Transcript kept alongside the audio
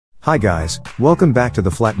Hi guys, welcome back to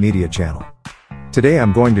the Flat Media channel. Today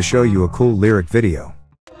I'm going to show you a cool lyric video.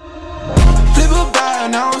 Flip a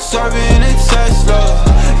bag, now I'm serving a Tesla.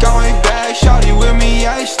 Going back, shawty with me,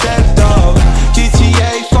 I stepped up.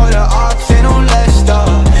 GTA for the ops, ain't no less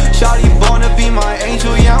up. Shawty born to be my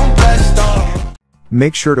angel, yeah, I'm blessed up.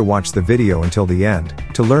 Make sure to watch the video until the end,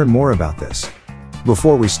 to learn more about this.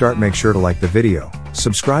 Before we start, make sure to like the video,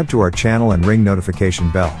 subscribe to our channel and ring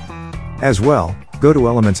notification bell. As well, go to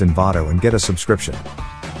Elements Envato and get a subscription.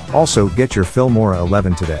 Also, get your Filmora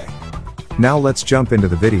 11 today. Now let's jump into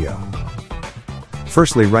the video.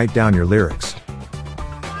 Firstly, write down your lyrics.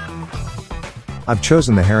 I've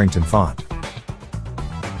chosen the Harrington font.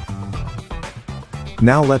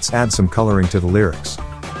 Now let's add some coloring to the lyrics.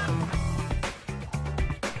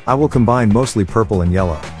 I will combine mostly purple and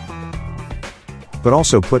yellow, but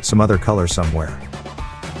also put some other color somewhere.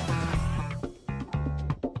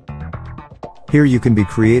 Here you can be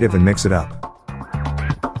creative and mix it up.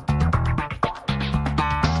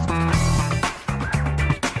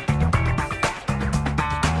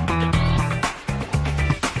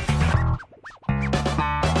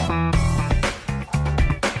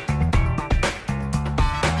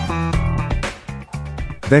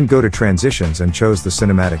 Then go to Transitions and choose the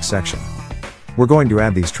Cinematic section. We're going to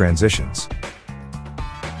add these transitions.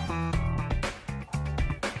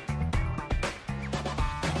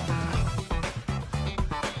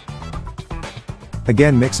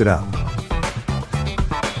 Again, mix it up.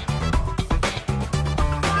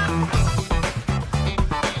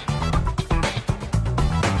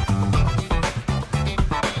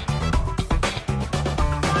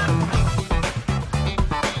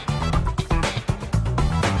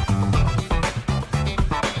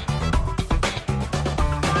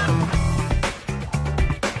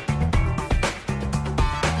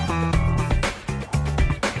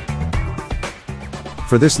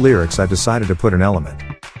 For this lyrics, I decided to put an element.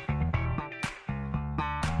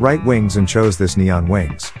 Write wings and chose this neon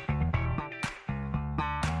wings.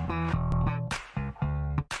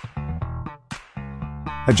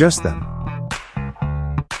 Adjust them.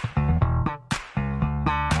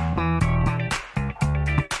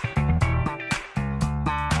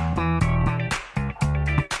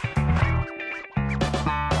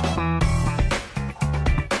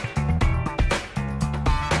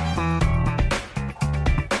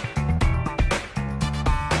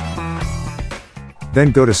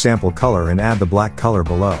 Then go to Sample Color and add the black color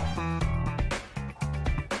below.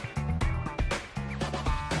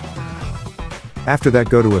 After that,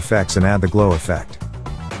 go to Effects and add the glow effect.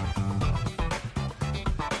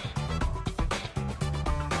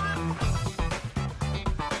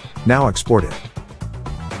 Now export it.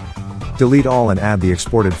 Delete all and add the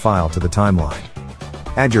exported file to the timeline.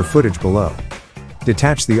 Add your footage below.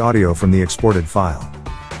 Detach the audio from the exported file.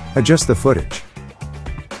 Adjust the footage.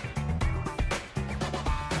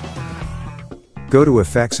 Go to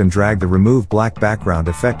Effects and drag the Remove Black Background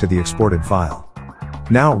effect to the exported file.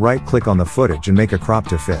 Now right-click on the footage and make a crop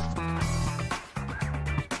to fit.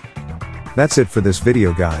 That's it for this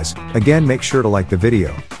video, guys. Again, make sure to like the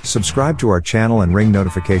video, subscribe to our channel and ring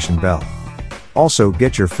notification bell. Also,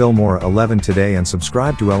 get your Filmora 11 today and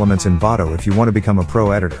subscribe to Elements Envato if you want to become a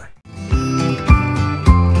pro editor.